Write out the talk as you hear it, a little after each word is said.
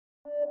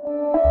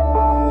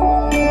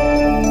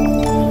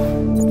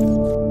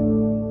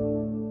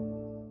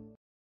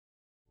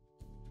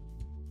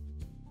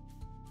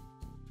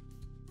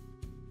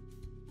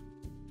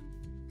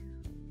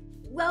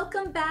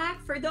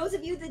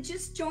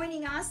just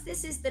joining us,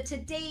 this is the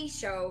Today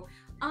Show.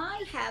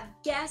 I have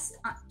guests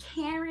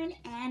Karen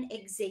and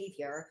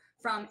Xavier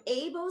from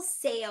Able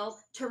Sail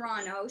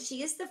Toronto.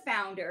 She is the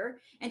founder,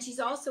 and she's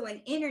also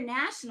an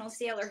international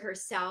sailor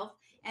herself,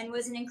 and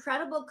was an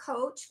incredible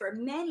coach for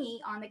many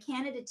on the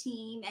Canada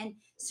team, and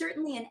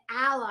certainly an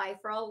ally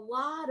for a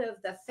lot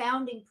of the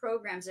founding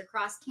programs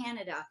across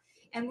Canada.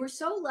 And we're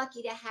so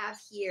lucky to have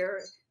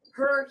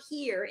her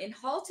here in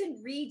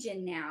Halton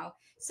region now,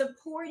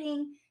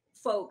 supporting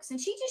folks. And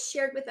she just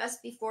shared with us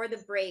before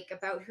the break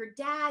about her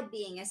dad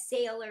being a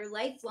sailor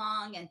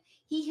lifelong, and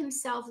he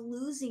himself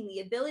losing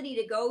the ability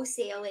to go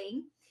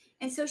sailing.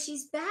 And so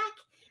she's back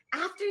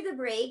after the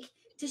break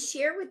to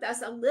share with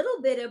us a little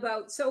bit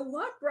about, so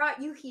what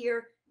brought you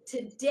here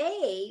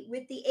today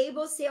with the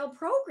Able Sail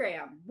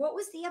program? What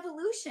was the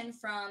evolution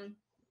from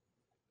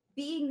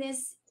being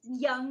this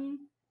young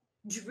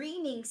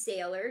dreaming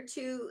sailor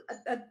to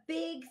a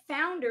big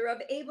founder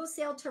of Able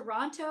Sail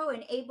Toronto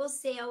and Able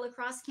Sail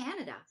across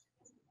Canada?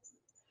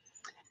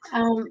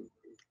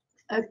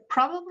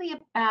 Probably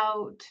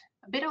about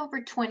a bit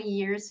over 20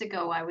 years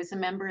ago, I was a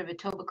member of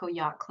Etobicoke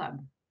Yacht Club,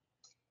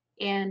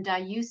 and I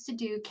used to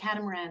do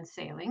catamaran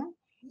sailing.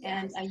 Yes.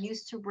 And I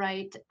used to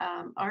write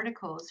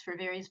articles for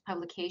various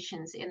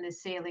publications in the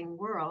sailing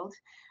world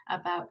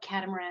about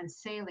catamaran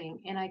sailing.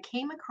 And I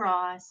came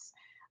across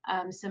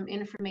some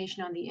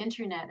information on the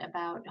internet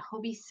about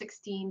Hobie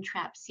 16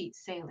 trap seat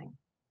sailing.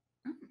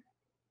 Mm-hmm.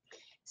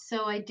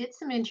 So I did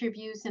some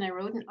interviews and I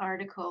wrote an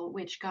article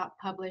which got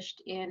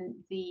published in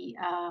the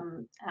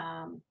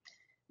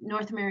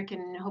North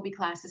American Hobie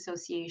Class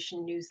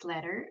Association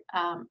newsletter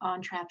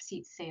on trap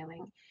seat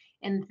sailing.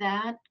 And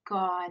that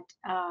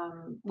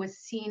was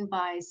seen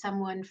by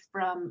someone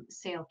from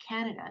Sail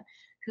Canada,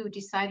 who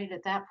decided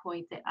at that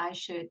point that I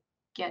should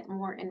get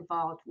more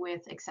involved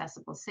with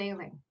accessible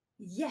sailing.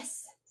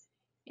 Yes.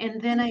 And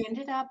then I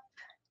ended up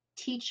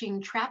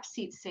teaching trap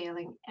seat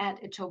sailing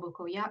at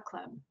Etobicoke Yacht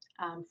Club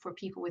for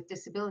people with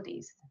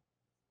disabilities.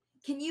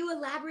 Can you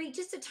elaborate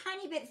just a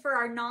tiny bit for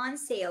our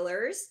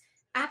non-sailors?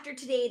 After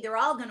today, they're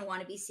all going to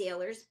want to be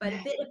sailors, but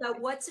a bit about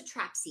what's a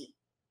trap seat.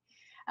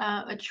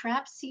 A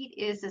trap seat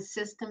is a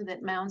system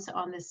that mounts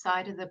on the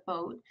side of the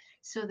boat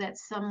so that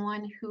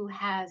someone who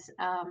has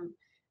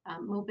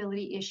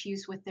mobility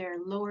issues with their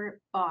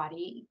lower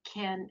body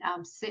can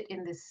sit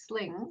in the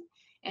sling.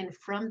 And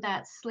from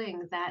that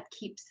sling, that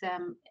keeps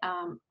them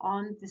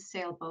on the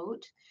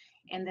sailboat,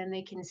 and then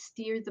they can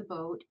steer the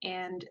boat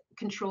and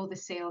control the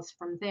sails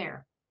from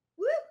there.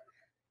 Woo!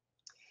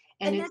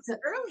 And that's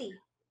early.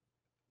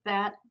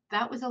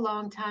 That was a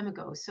long time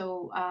ago.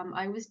 So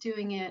I was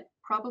doing it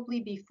probably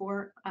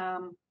before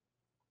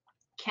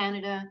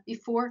Canada,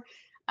 before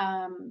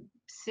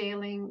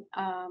sailing,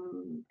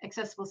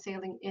 accessible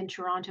sailing in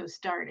Toronto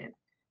started.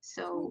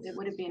 So it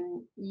would have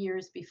been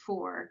years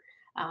before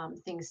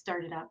things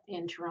started up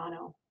in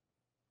Toronto.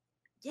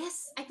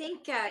 Yes, I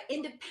think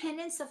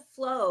Independence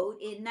Afloat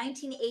in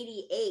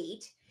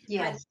 1988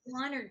 had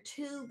one or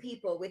two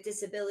people with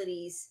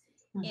disabilities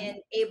in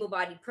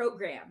able-bodied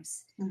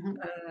programs,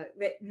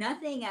 but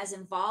nothing as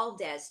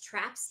involved as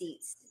trap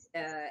seats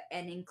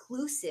and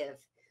inclusive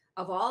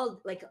of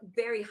all, like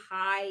very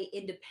high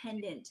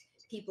independent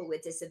people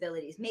with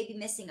disabilities, maybe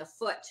missing a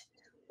foot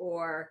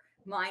or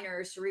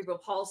minor cerebral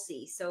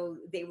palsy. So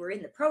they were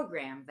in the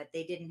program, but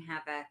they didn't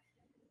have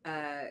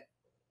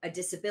a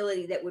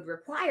disability that would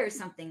require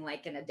something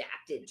like an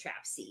adapted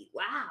trap seat.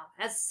 Wow,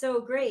 that's so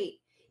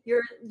great.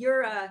 You're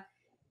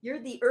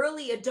the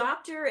early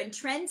adopter and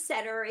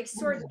trendsetter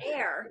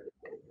extraordinaire.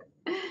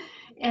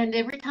 And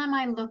every time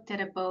I looked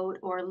at a boat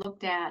or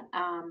looked at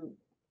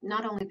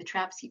not only the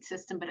trap seat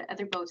system, but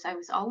other boats, I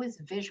was always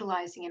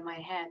visualizing in my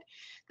head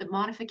the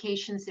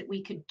modifications that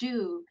we could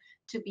do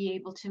to be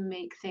able to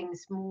make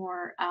things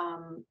more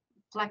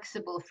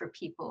flexible for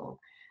people.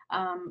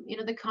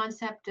 The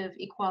concept of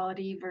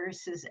equality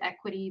versus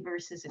equity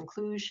versus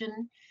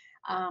inclusion.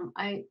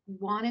 I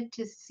wanted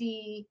to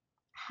see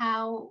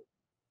how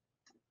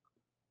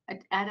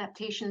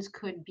adaptations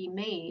could be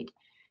made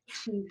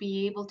to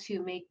be able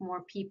to make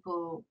more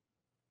people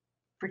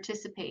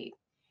participate.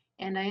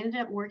 And I ended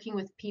up working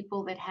with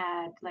people that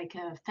had, like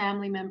a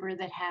family member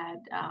that had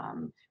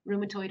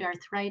rheumatoid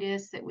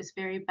arthritis that was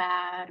very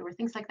bad, or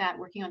things like that,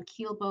 working on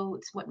keel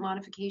boats, what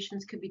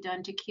modifications could be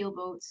done to keel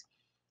boats,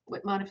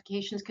 what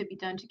modifications could be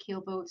done to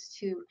keel boats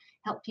to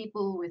help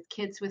people with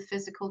kids with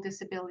physical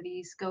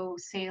disabilities go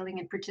sailing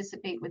and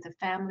participate with the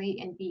family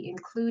and be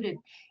included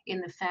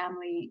in the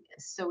family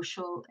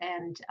social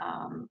and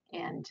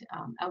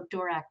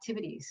outdoor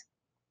activities.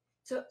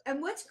 So,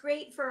 and what's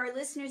great for our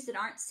listeners that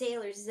aren't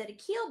sailors is that a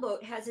keel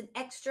boat has an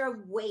extra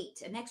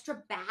weight, an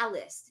extra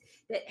ballast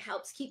that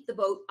helps keep the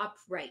boat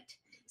upright.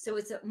 So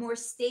it's more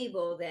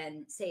stable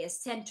than, say, a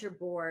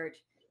centerboard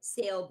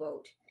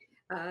sailboat.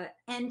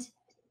 And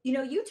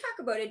you talk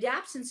about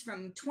adaptations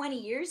from 20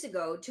 years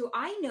ago to,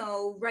 I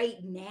know right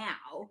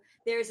now,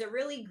 there's a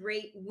really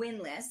great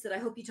windlass that I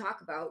hope you talk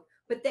about,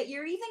 but that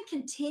you're even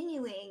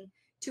continuing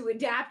to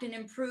adapt and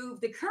improve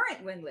the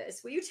current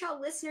windlass. Will you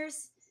tell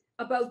listeners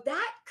about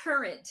that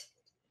current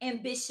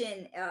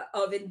ambition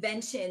of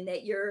invention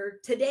that you're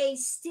today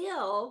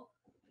still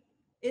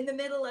in the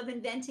middle of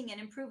inventing and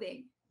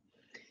improving?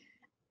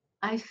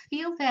 I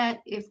feel that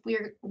if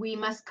we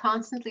must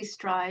constantly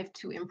strive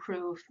to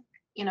improve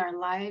in our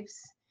lives,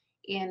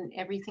 in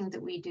everything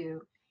that we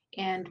do.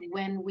 And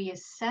when we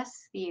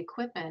assess the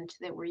equipment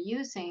that we're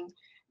using,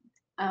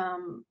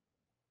 um,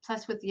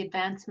 plus with the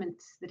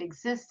advancements that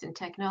exist in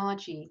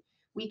technology,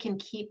 we can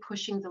keep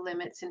pushing the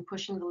limits and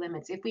pushing the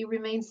limits. If we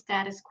remain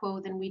status quo,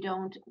 then we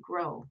don't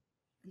grow.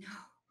 No.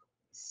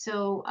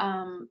 So,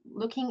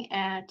 looking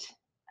at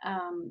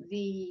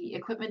the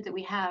equipment that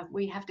we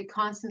have to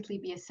constantly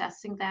be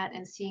assessing that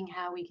and seeing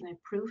how we can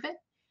improve it.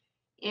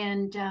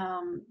 And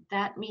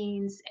that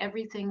means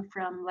everything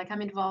from, like,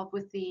 I'm involved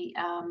with the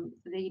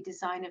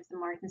design of the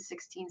Martin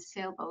 16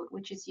 sailboat,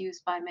 which is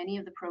used by many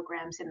of the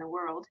programs in the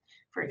world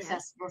for Yes.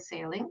 accessible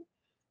sailing.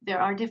 There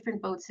are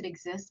different boats that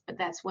exist, but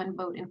that's one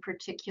boat in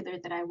particular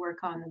that I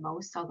work on the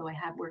most, although I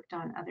have worked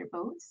on other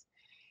boats.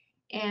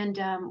 And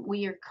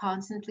we are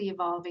constantly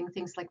evolving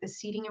things like the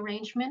seating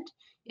arrangement,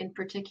 in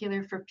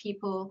particular for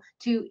people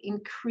to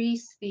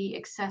increase the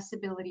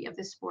accessibility of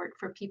the sport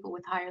for people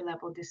with higher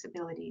level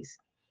disabilities.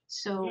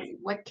 So, Yes.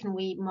 what can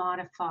we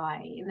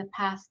modify? In the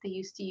past, they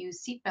used to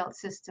use seatbelt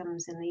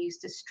systems and they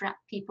used to strap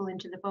people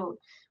into the boat.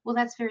 Well,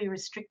 that's very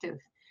restrictive.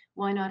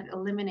 Why not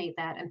eliminate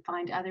that and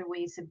find other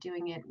ways of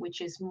doing it,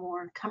 which is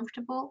more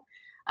comfortable,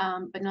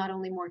 but not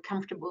only more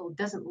comfortable,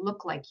 doesn't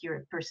look like you're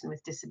a person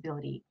with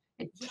disability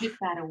and Yeah. take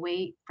that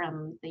away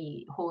from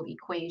the whole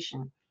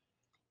equation.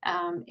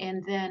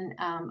 And then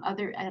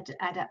other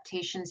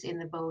adaptations in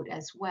the boat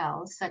as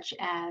well, such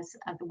as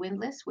the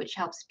windlass, which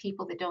helps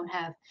people that don't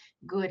have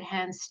good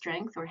hand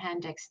strength or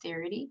hand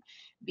dexterity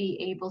be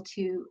able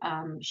to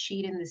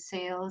sheet in the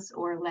sails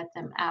or let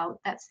them out.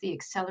 That's the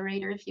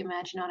accelerator, if you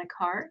imagine on a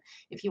car.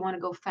 If you want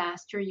to go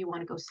faster, you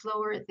want to go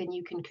slower, then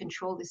you can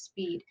control the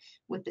speed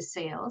with the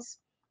sails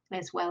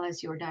as well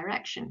as your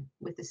direction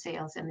with the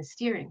sails and the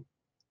steering.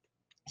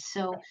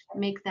 So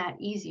make that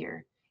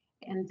easier.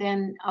 And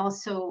then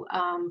also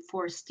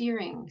for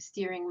steering,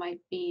 steering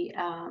might be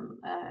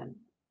a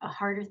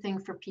harder thing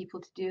for people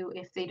to do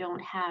if they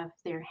don't have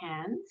their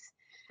hands,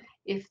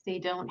 if they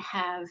don't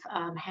have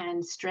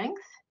hand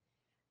strength,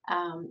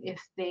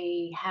 if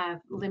they have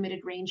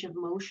limited range of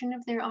motion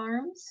of their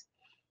arms.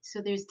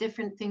 So there's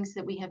different things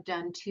that we have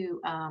done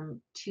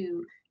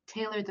to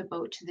tailor the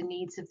boat to the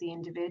needs of the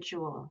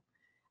individual.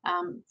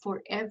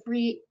 For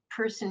every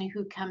person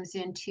who comes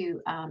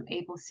into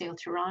Able Sail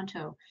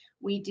Toronto,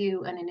 we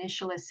do an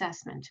initial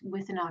assessment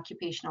with an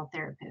occupational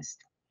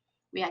therapist.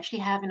 We actually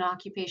have an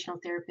occupational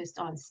therapist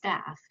on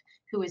staff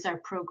who is our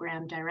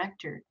program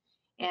director.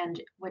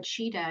 And what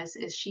she does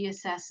is she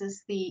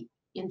assesses the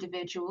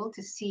individual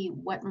to see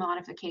what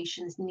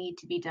modifications need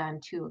to be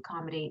done to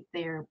accommodate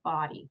their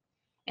body.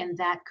 And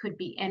that could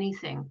be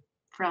anything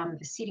from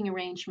the seating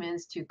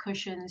arrangements to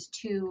cushions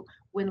to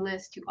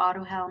windlass to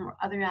auto helm or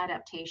other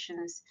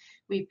adaptations.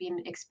 We've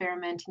been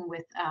experimenting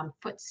with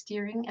foot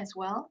steering as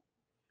well,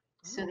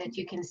 so Oh, that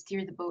you can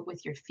steer the boat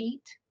with your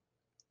feet.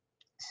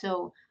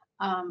 So,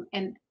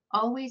 and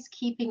always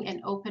keeping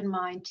an open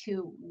mind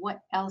to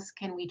what else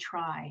can we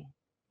try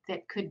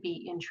that could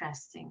be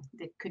interesting,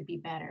 that could be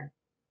better.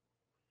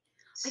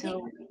 I think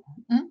So,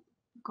 mm,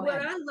 go what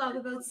ahead. I love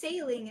about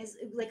sailing is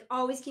like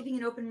always keeping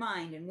an open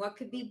mind and what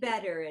could be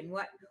better and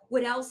what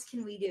else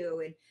can we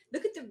do, and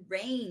look at the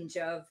range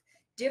of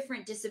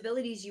different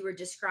disabilities you were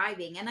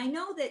describing. And I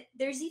know that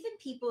there's even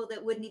people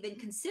that wouldn't even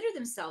consider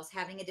themselves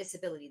having a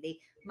disability. They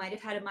might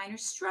have had a minor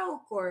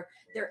stroke, or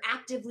they're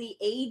actively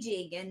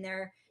aging and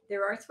their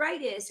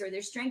arthritis or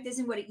their strength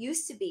isn't what it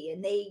used to be,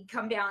 and they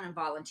come down and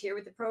volunteer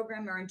with the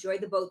program or enjoy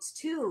the boats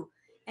too.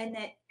 And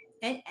that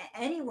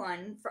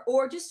anyone for,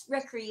 or just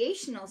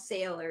recreational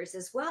sailors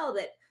as well,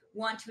 that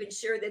want to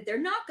ensure that they're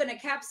not going to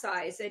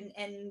capsize,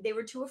 and they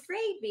were too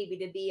afraid maybe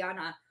to be on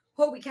a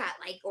Hobie Cat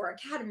like or a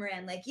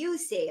catamaran like you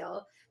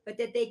sail, but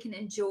that they can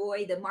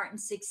enjoy the Martin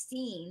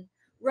 16,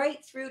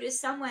 right through to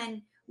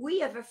someone. We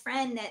have a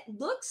friend that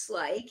looks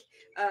like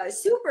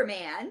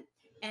Superman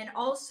and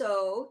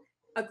also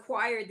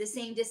acquired the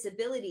same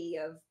disability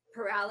of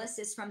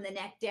paralysis from the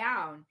neck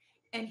down,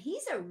 and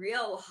he's a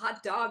real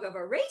hot dog of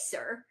a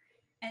racer.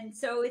 And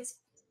so it's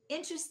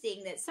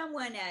interesting that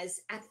someone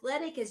as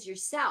athletic as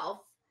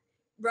yourself,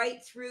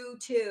 right through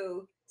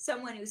to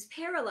someone who's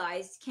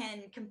paralyzed,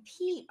 can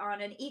compete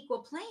on an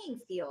equal playing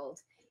field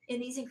in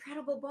these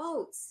incredible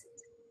boats.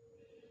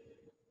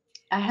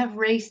 I have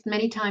raced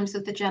many times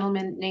with a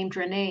gentleman named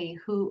Rene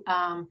who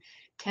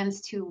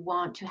tends to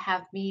want to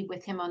have me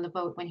with him on the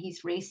boat when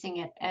he's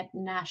racing at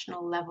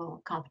national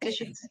level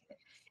competitions.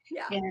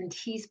 Yeah. And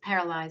he's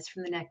paralyzed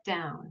from the neck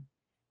down.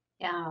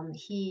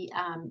 He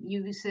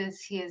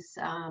uses his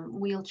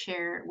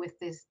wheelchair with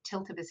this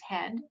tilt of his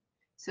head,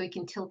 so he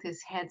can tilt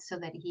his head so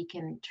that he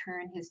can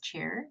turn his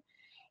chair.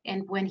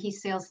 And when he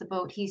sails the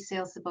boat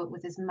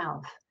with his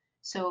mouth.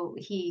 So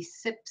he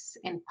sips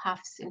and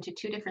puffs into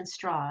two different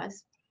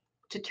straws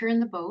to turn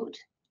the boat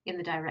in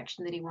the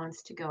direction that he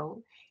wants to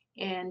go,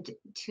 and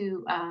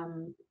to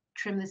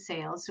trim the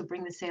sails, so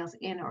bring the sails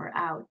in or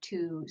out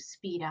to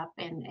speed up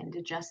and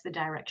adjust the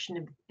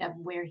direction of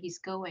where he's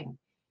going.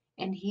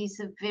 And he's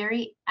a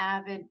very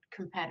avid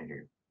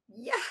competitor,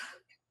 Yeah.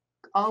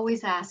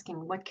 always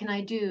asking, what can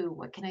I do?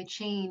 What can I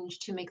change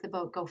to make the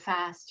boat go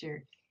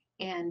faster?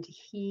 And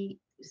he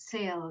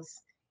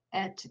sails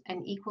at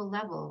an equal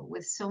level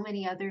with so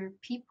many other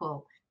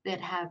people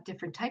that have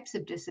different types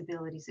of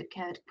disabilities that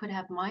could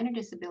have minor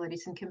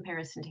disabilities in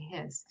comparison to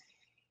his.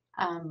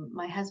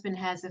 My husband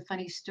has a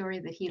funny story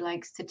that he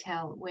likes to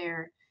tell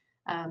where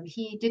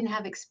he didn't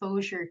have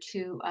exposure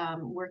to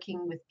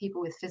working with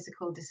people with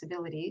physical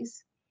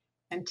disabilities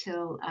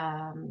until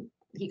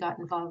he got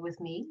involved with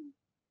me,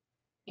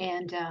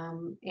 and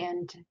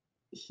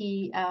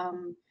he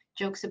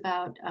jokes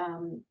about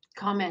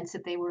comments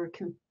that they were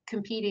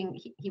competing.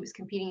 He was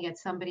competing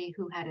against somebody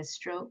who had a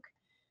stroke,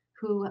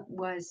 who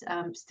was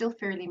still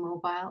fairly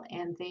mobile,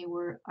 and they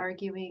were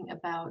arguing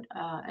about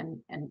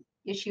an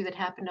issue that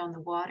happened on the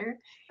water,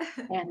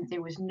 and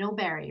there was no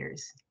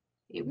barriers.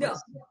 It No.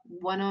 was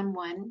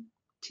one-on-one,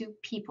 two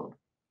people.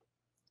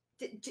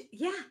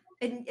 Yeah.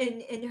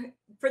 And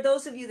for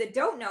those of you that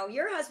don't know,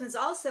 your husband's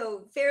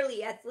also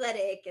fairly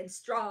athletic and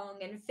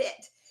strong and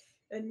fit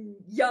and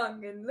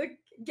young, and look,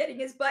 getting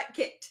his butt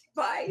kicked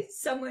by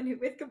someone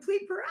with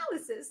complete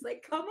paralysis.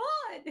 Like, come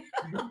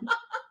on.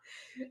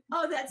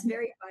 Oh, that's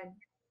very fun.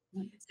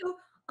 So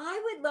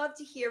I would love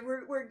to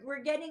hear.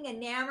 We're getting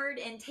enamored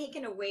and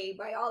taken away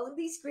by all of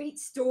these great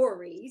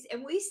stories,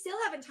 and we still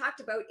haven't talked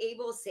about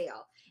Able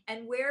Sail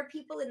and where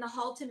people in the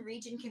Halton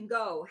region can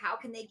go. How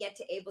can they get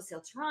to Able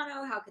Sail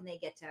Toronto? How can they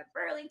get to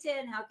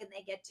Burlington? How can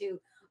they get to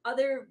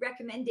other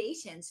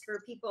recommendations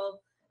for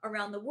people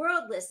around the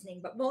world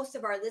listening? But most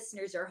of our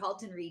listeners are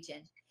Halton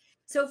region.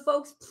 So,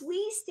 folks,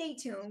 please stay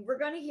tuned. We're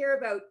going to hear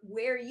about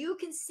where you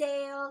can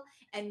sail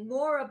and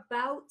more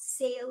about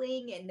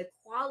sailing and the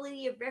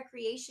quality of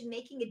recreation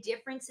making a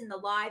difference in the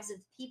lives of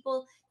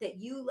people that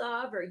you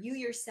love or you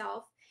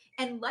yourself,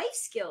 and life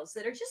skills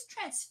that are just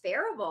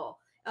transferable.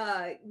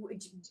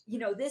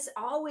 This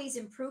always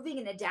improving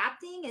and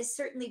adapting has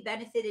certainly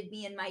benefited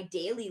me in my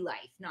daily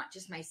life, not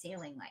just my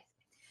sailing life.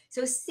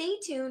 So stay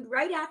tuned.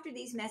 Right after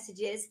these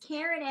messages,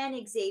 Karen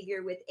and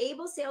Xavier with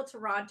Able Sail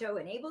Toronto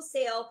and Able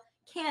Sail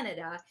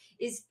Canada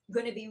is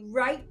going to be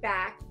right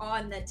back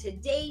on the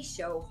Today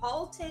Show,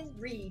 Halton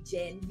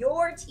Region,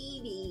 your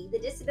TV, the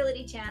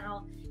Disability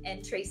Channel,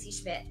 and Tracy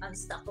Schmidt,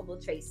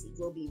 Unstoppable Tracy.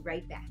 We'll be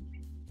right back.